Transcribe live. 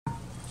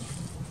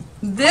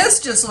This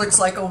just looks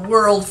like a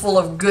world full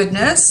of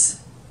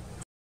goodness.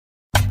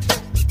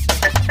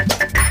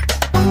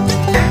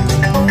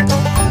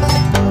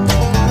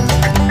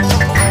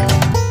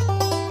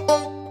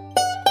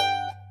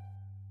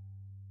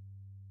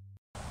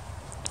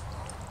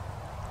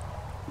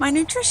 My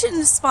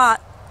nutrition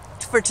spot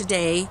for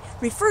today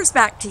refers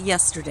back to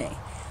yesterday.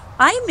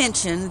 I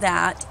mentioned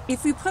that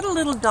if you put a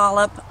little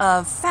dollop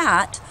of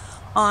fat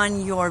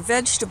on your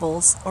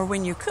vegetables or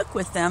when you cook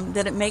with them,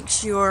 that it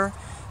makes your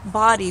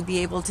body be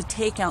able to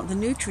take out the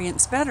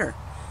nutrients better.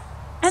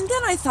 And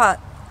then I thought,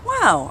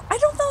 wow, I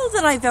don't know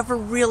that I've ever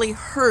really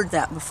heard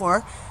that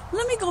before.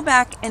 Let me go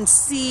back and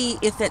see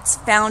if it's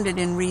founded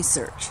in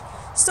research.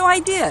 So I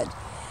did.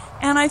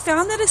 And I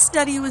found that a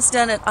study was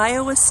done at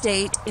Iowa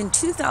State in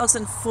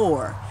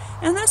 2004.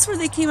 And that's where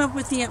they came up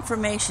with the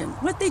information.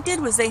 What they did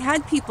was they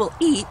had people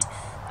eat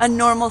a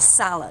normal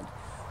salad.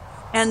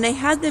 And they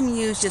had them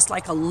use just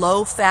like a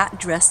low-fat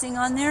dressing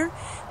on there.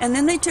 And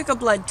then they took a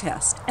blood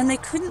test. And they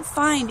couldn't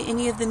find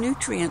any of the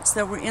nutrients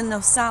that were in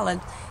those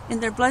salads in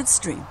their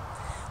bloodstream.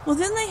 Well,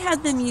 then they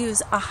had them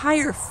use a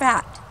higher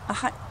fat,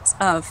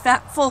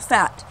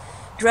 full-fat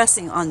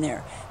dressing on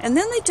there. And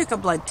then they took a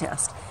blood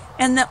test.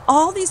 And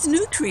all these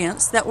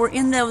nutrients that were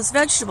in those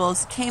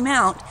vegetables came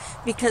out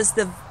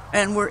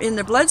and were in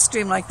the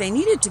bloodstream like they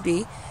needed to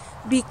be,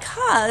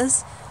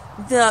 because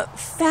the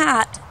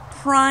fat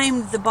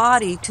primed the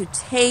body to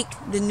take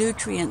the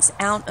nutrients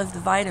out of the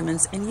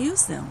vitamins and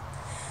use them.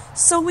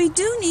 So we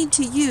do need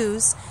to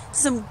use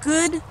some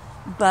good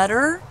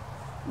butter,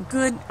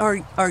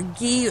 or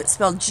ghee, it's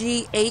spelled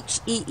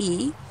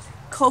G-H-E-E,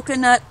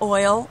 coconut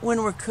oil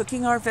when we're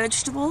cooking our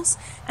vegetables,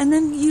 and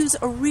then use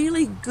a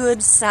really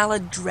good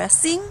salad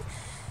dressing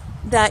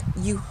that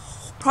you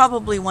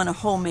probably want to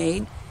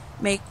homemade,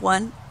 make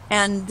one,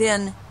 and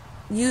then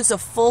use a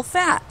full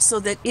fat so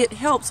that it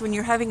helps when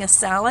you're having a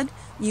salad.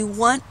 You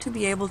want to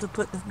be able to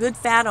put the good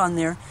fat on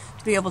there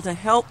to be able to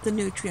help the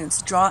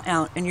nutrients draw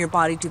out and your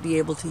body to be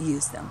able to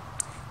use them.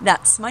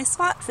 That's my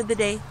spot for the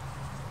day.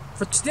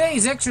 For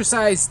today's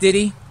exercise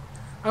ditty,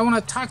 I want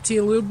to talk to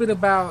you a little bit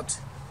about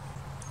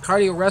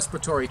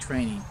cardio-respiratory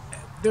training.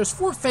 There's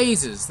 4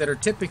 phases that are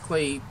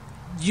typically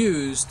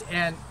used,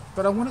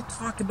 but I want to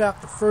talk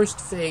about the first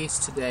phase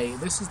today.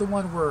 This is the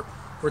one we're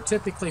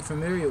typically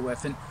familiar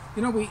with. And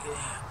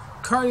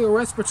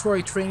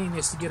cardio-respiratory training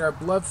is to get our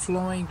blood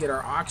flowing, get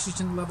our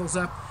oxygen levels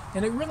up,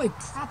 and it really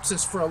props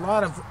us for a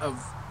lot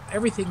of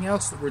everything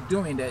else that we're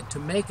doing to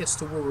make us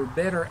to where we're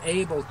better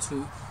able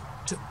to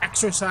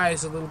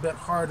exercise a little bit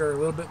harder, a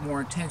little bit more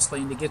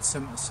intensely, and to get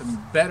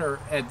some better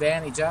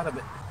advantage out of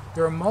it.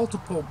 There are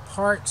multiple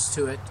parts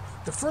to it.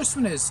 The first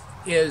one is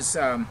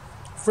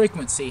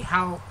frequency,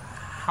 how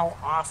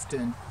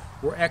often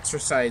we're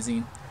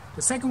exercising.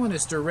 The second one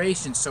is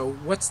duration, so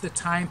what's the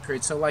time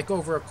period? So like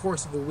over a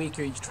course of a week,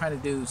 are you trying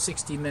to do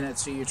 60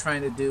 minutes, or you're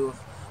trying to do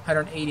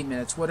 180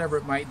 minutes, whatever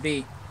it might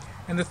be.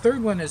 And the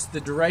third one is the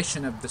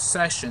duration of the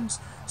sessions.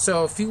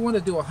 So if you want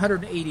to do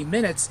 180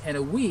 minutes in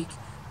a week,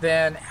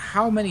 then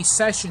how many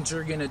sessions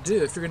you're going to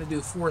do? If you're going to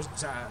do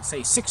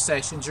 6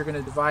 sessions, you're going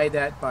to divide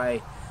that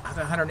by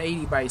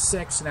 180 by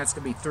 6, and that's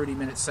going to be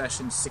 30-minute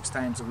sessions 6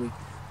 times a week,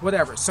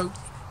 whatever. So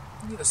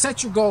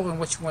set your goal on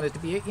what you want it to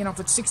be. If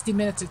it's 60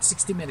 minutes, it's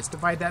 60 minutes.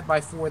 Divide that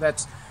by 4.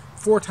 That's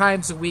 4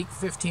 times a week,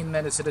 15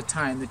 minutes at a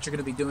time that you're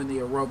going to be doing the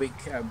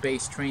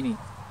aerobic-based training.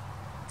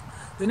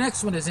 The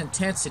next one is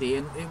intensity,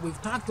 and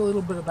we've talked a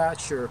little bit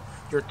about your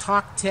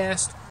talk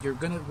test. You're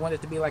going to want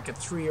it to be like a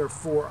 3 or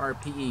 4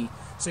 RPE.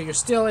 So you're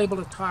still able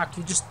to talk.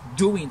 You're just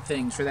doing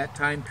things for that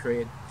time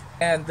period.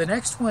 And the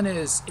next one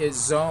is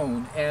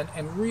zone,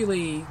 and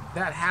really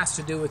that has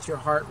to do with your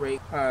heart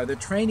rate. The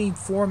training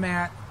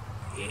format,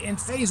 in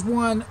phase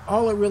 1,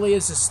 all it really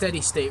is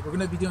steady state. We're going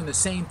to be doing the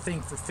same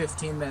thing for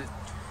 15 minutes.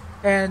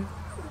 And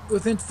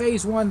within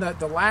phase 1,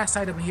 the last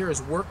item here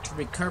is work to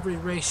recovery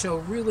ratio.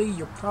 Really,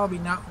 you're probably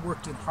not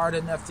working hard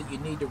enough that you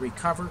need to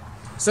recover.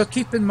 So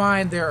keep in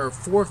mind there are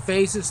 4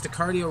 phases to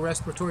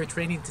cardiorespiratory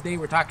training. Today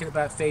we're talking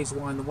about phase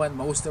 1, the one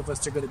most of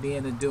us are going to be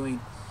in and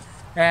doing.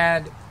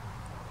 And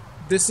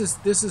this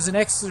is an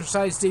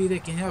exercise ditty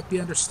that can help you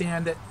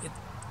understand that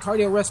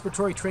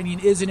cardiorespiratory training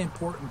is an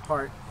important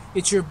part.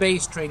 It's your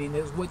base training.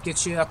 It's what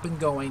gets you up and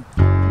going.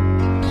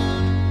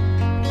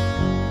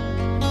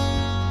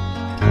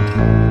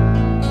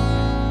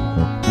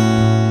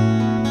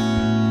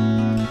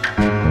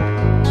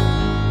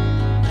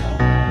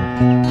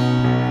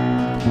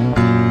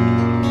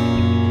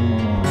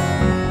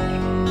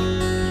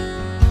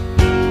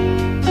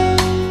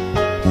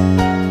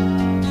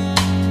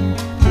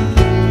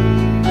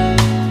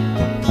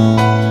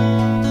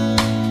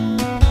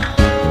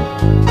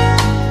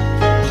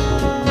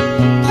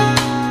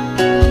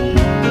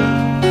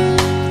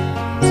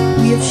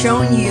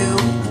 Shown you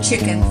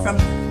chicken from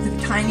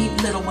the tiny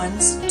little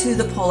ones to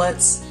the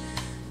pullets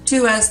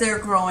to as they're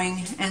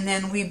growing, and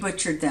then we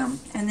butchered them.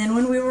 And then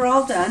when we were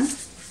all done,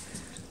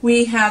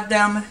 we had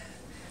them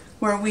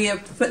where we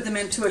have put them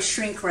into a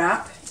shrink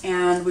wrap,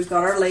 and we've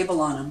got our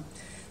label on them.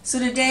 So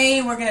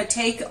today we're going to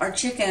take our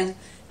chicken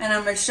and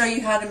I'm going to show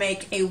you how to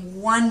make a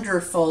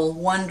wonderful,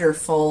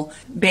 wonderful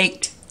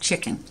baked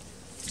chicken.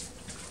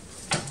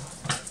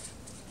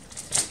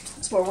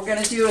 So what we're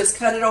going to do is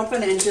cut it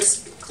open and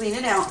just clean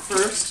it out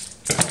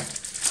first.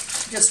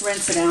 Just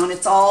rinse it out.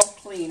 It's all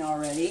clean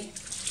already.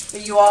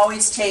 But you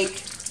always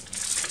take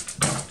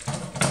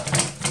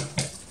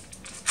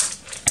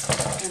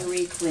and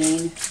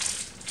re-clean.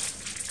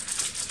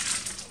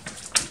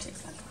 Take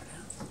that part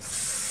out.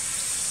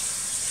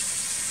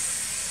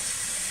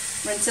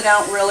 Rinse it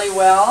out really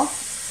well.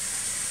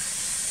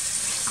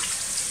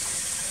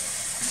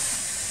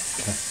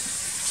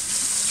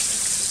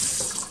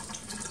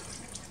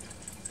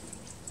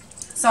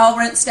 It's all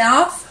rinsed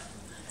off.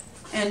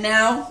 And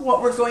now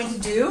what we're going to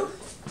do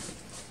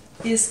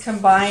is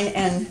combine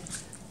and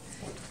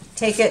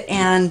take it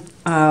and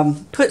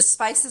put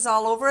spices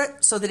all over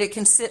it so that it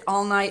can sit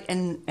all night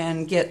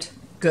and get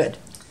good.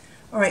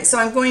 All right, so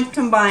I'm going to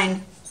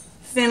combine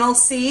fennel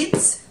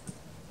seeds,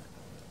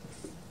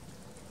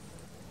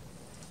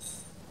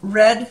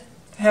 red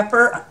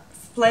pepper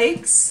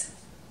flakes,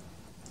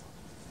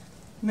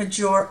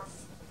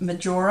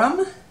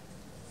 marjoram,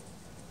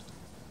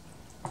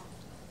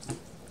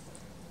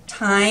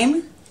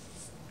 thyme,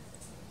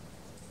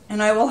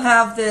 and I will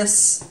have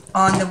this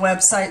on the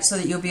website so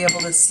that you'll be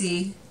able to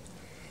see.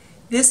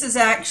 This is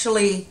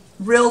actually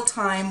real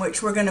thyme,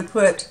 which we're going to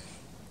put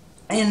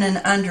in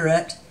and under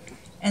it.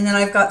 And then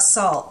I've got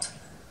salt.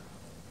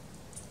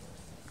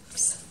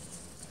 Oops.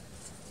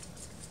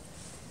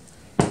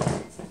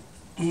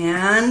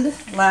 And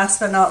last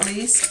but not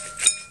least,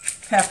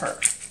 pepper.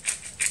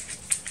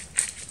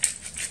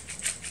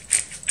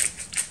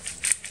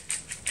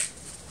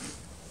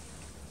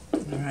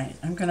 All right,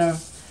 I'm going to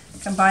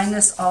combine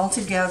this all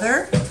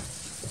together.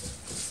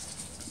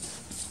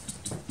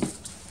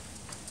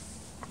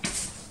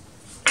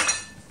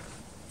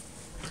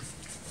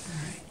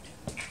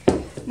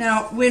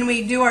 Now, when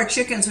we do our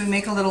chickens, we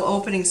make a little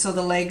opening so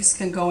the legs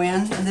can go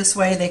in, and this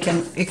way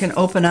it can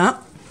open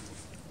up.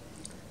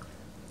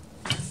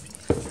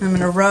 I'm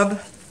going to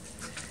rub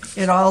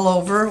it all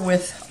over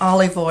with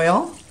olive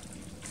oil.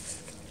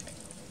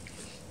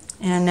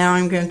 And now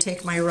I'm going to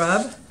take my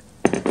rub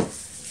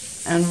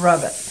and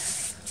rub it.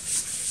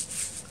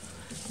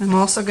 I'm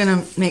also going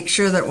to make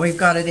sure that we've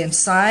got it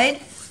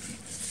inside.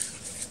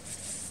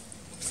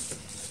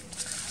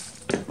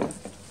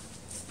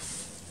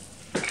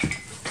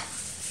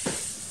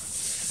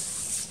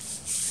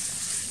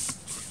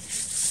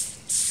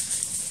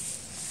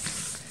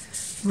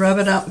 Rub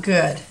it up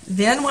good.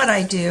 Then what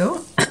I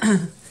do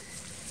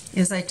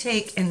is I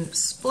take and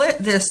split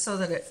this so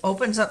that it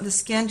opens up the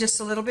skin just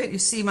a little bit. You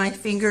see my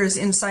finger is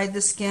inside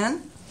the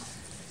skin.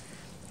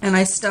 And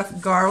I stuff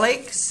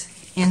garlics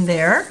in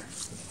there.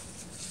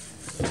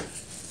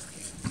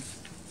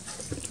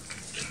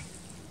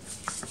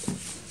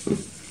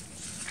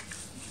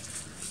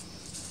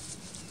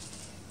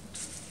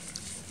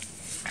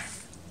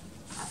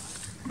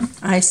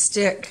 I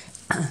stick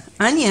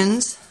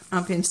onions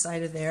up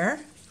inside of there.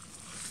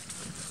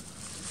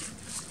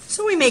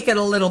 So we make it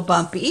a little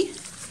bumpy,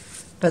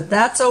 but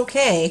that's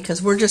okay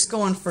because we're just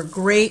going for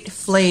great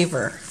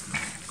flavor.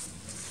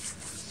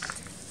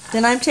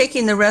 Then I'm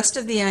taking the rest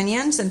of the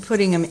onions and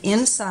putting them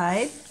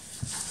inside.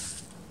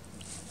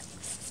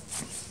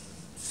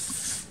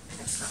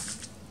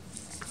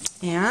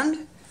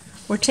 And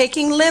we're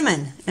taking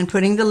lemon and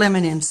putting the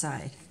lemon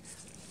inside.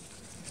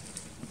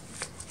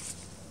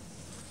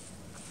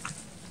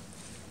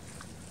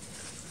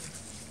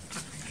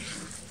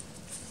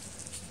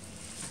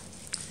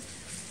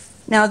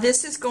 Now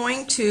this is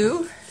going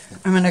to,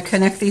 I'm going to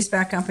connect these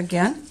back up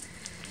again,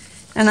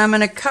 and I'm going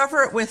to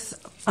cover it with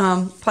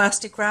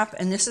plastic wrap,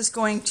 and this is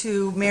going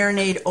to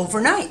marinate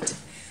overnight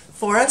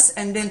for us,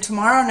 and then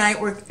tomorrow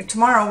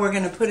we're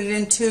going to put it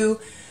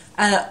into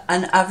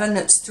an oven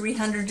that's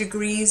 300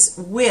 degrees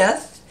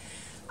with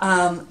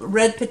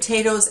red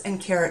potatoes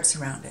and carrots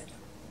around it.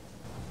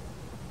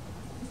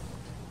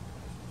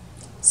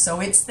 So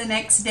it's the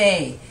next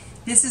day.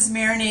 This is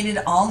marinated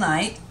all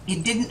night.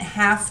 It didn't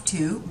have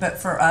to, but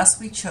for us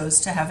we chose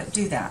to have it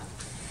do that.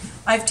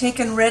 I've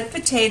taken red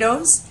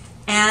potatoes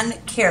and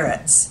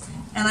carrots,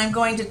 and I'm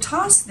going to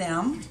toss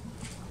them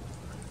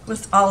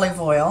with olive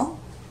oil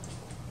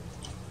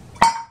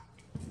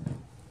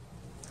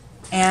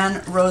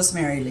and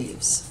rosemary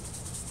leaves.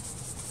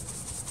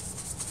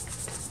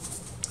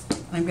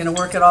 I'm going to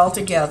work it all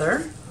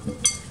together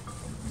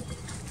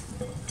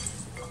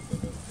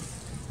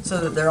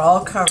so that they're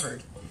all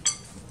covered.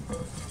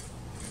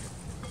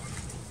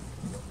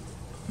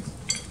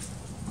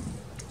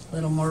 A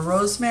little more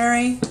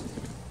rosemary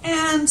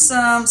and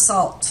some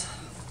salt,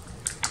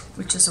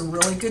 which is a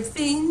really good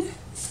thing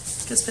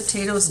because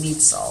potatoes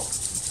need salt.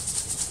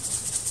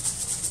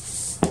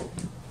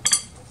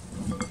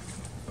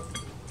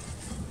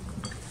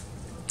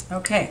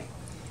 Okay,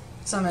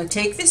 so I'm going to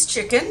take this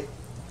chicken,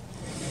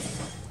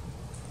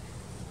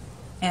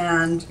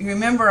 and you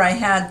remember I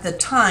had the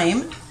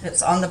thyme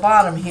that's on the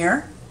bottom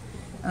here,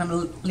 and I'm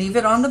going to leave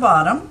it on the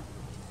bottom.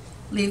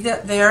 Leave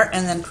that there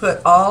and then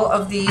put all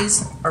of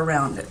these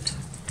around it.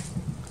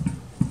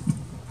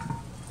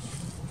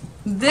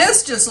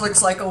 This just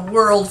looks like a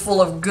world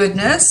full of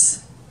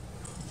goodness.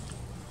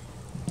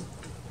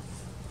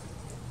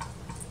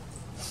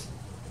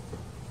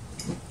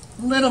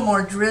 Little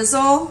more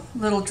drizzle,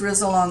 little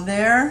drizzle on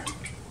there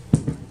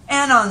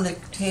and on the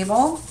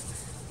table.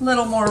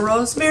 Little more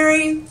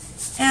rosemary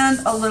and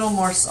a little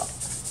more salt.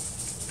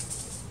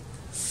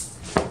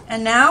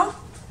 And now,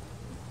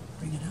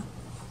 bring it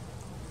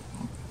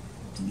up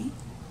to me.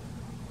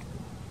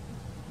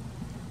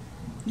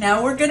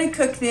 Now we're going to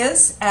cook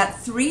this at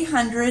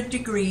 300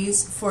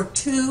 degrees for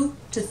 2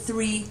 to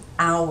 3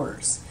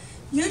 hours.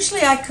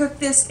 Usually I cook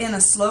this in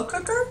a slow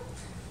cooker,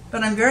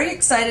 but I'm very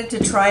excited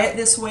to try it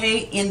this way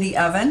in the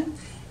oven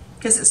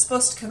because it's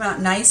supposed to come out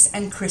nice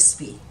and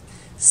crispy.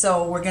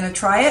 So we're going to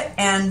try it,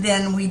 and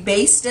then we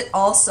baste it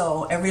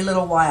also every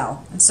little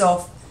while. And so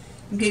if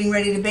I'm getting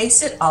ready to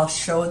baste it, I'll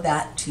show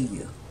that to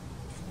you.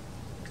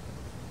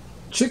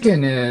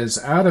 Chicken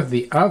is out of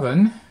the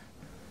oven.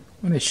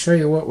 I'm going to show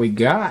you what we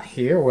got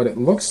here, what it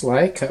looks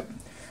like up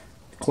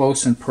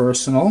close and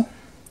personal.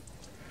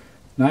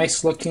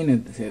 Nice looking.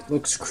 It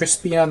looks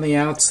crispy on the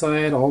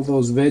outside. All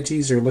those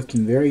veggies are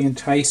looking very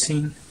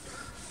enticing.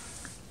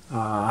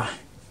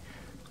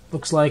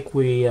 Looks like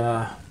we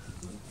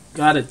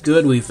got it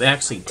good. We've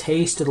actually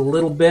tasted a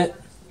little bit,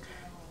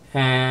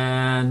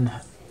 and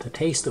the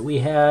taste that we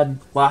had,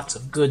 lots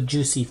of good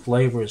juicy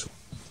flavors.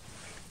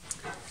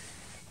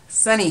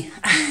 Sunny.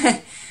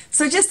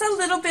 So just a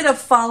little bit of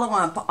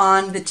follow-up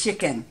on the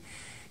chicken.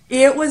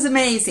 It was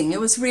amazing. It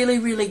was really,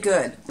 really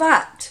good.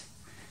 But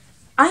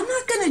I'm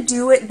not going to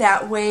do it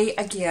that way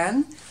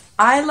again.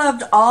 I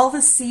loved all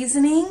the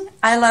seasoning.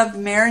 I loved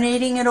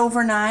marinating it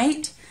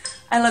overnight.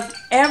 I loved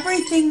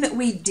everything that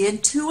we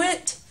did to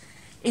it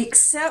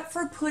except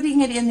for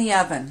putting it in the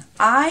oven.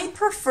 I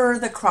prefer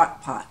the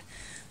crock pot.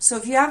 So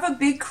if you have a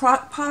big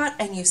crock pot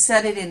and you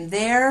set it in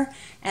there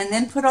and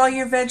then put all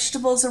your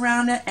vegetables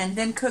around it and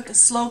then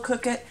slow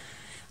cook it,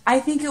 I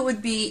think it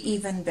would be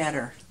even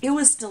better. It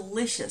was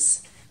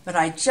delicious, but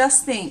I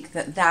just think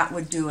that that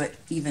would do it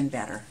even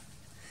better.